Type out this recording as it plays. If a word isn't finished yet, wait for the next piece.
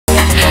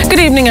Good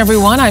evening,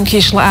 everyone. I'm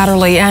Keishla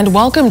Adderley, and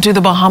welcome to the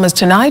Bahamas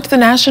Tonight, the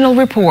National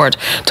Report.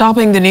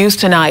 Topping the news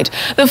tonight,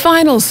 the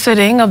final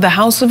sitting of the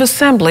House of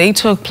Assembly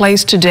took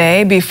place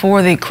today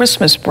before the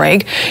Christmas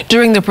break.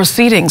 During the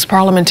proceedings,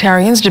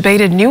 parliamentarians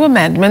debated new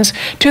amendments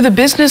to the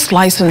Business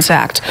License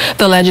Act.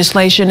 The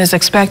legislation is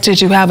expected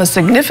to have a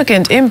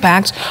significant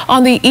impact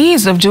on the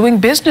ease of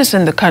doing business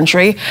in the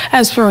country,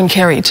 as Fern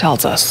Carey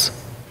tells us.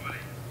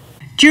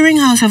 During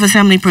House of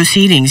Assembly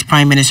proceedings,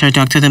 Prime Minister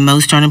Dr. the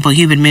Most Honorable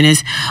Hubert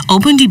Minnis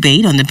opened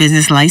debate on the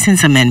business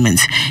license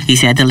amendments. He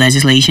said the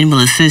legislation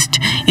will assist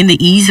in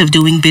the ease of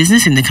doing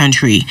business in the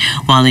country,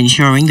 while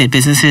ensuring that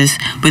businesses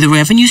with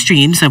revenue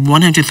streams of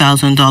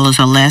 $100,000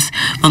 or less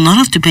will not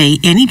have to pay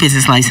any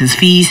business license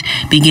fees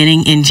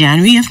beginning in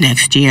January of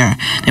next year.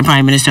 The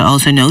Prime Minister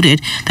also noted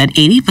that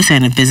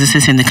 80% of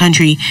businesses in the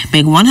country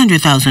make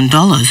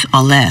 $100,000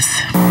 or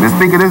less. I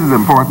think this is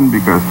important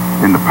because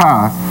in the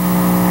past,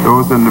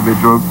 those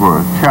individuals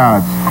were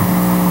charged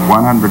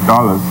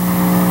 $100,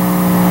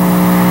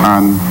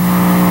 and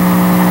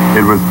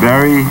it was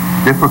very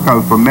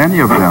difficult for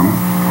many of them.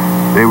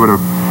 They would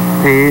have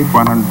paid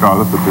 $100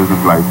 for business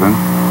license,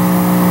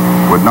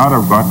 would not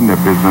have gotten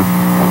their business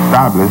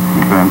established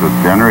in terms of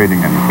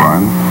generating any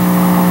funds,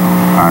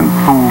 and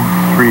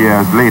 2-3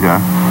 years later,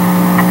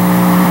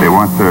 they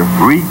want to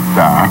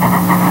restart,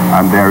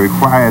 and they're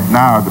required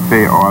now to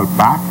pay all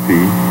back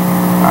fee.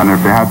 And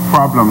if they had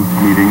problems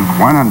meeting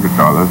 $100,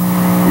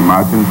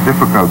 imagine the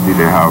difficulty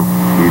they have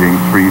meeting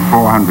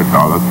 $300-400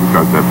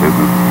 because their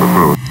businesses were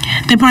closed.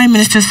 The Prime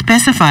Minister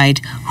specified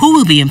who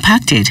will be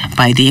impacted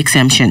by the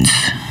exemptions.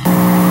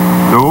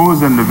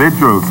 Those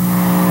individuals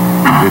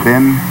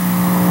within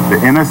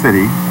the inner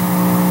city,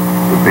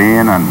 the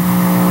Bain and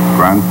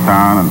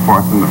Grandstand and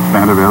Portsmouth and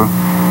Centerville,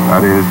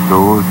 that is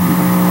those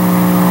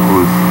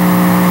whose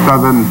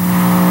southern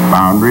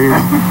boundaries,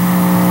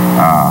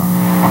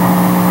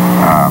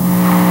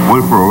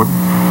 Wolf Road,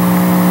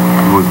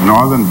 whose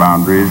northern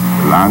boundaries,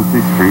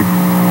 Delancey Street,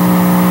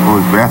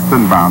 whose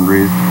western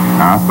boundaries,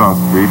 Nassau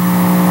Street,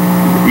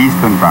 the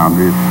eastern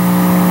boundaries,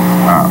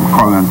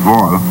 Collins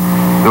Wall,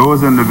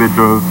 those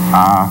individuals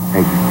are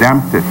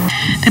exempted.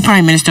 The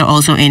Prime Minister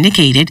also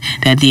indicated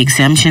that the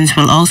exemptions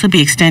will also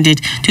be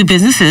extended to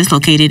businesses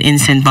located in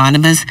St.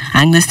 Barnabas,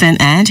 Angliston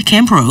and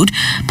Kemp Road,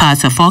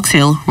 parts of Fox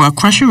Hill, Rock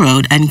Crusher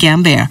Road and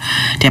Gambier.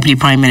 Deputy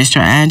Prime Minister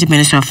and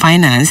Minister of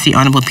Finance, the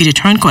Honourable Peter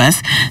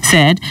Turnquest,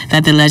 said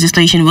that the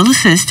legislation will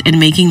assist in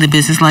making the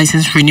business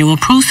license renewal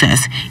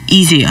process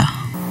easier.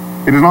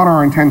 It is not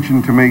our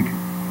intention to make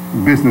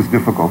business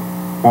difficult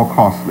or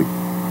costly.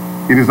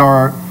 It is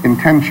our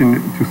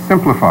intention to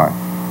simplify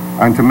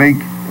and to make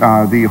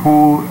the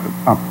whole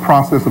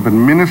process of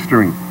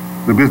administering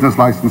the business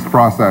license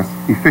process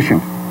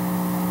efficient.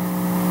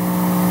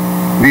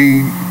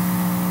 We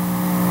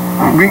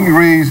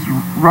raised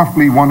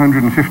roughly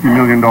 $150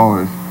 million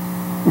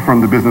from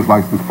the business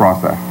license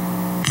process.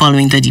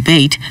 Following the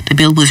debate, the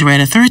bill was read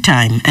a third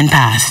time and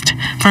passed.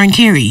 Fern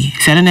Carey,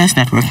 ZNS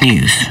Network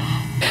News.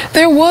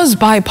 There was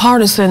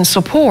bipartisan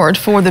support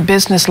for the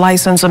Business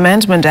License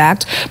Amendment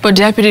Act, but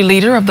Deputy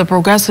Leader of the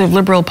Progressive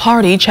Liberal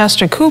Party,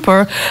 Chester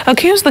Cooper,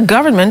 accused the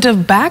government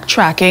of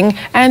backtracking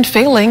and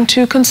failing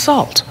to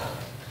consult.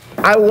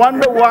 I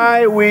wonder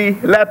why we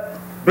let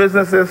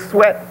businesses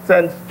sweat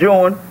since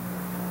June,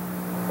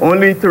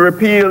 only to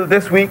repeal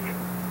this week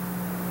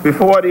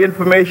before the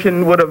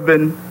information would have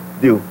been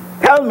due.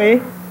 Tell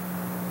me,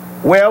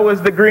 where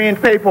was the green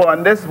paper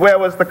on this? Where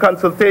was the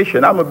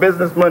consultation? I'm a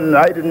businessman and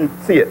I didn't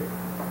see it.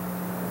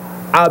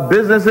 Are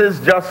businesses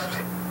just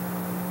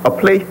a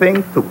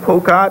plaything to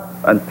poke at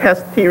and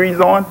test theories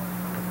on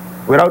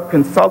without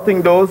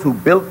consulting those who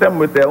built them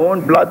with their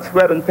own blood,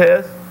 sweat, and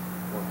tears?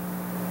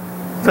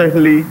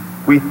 Certainly,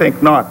 we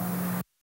think not.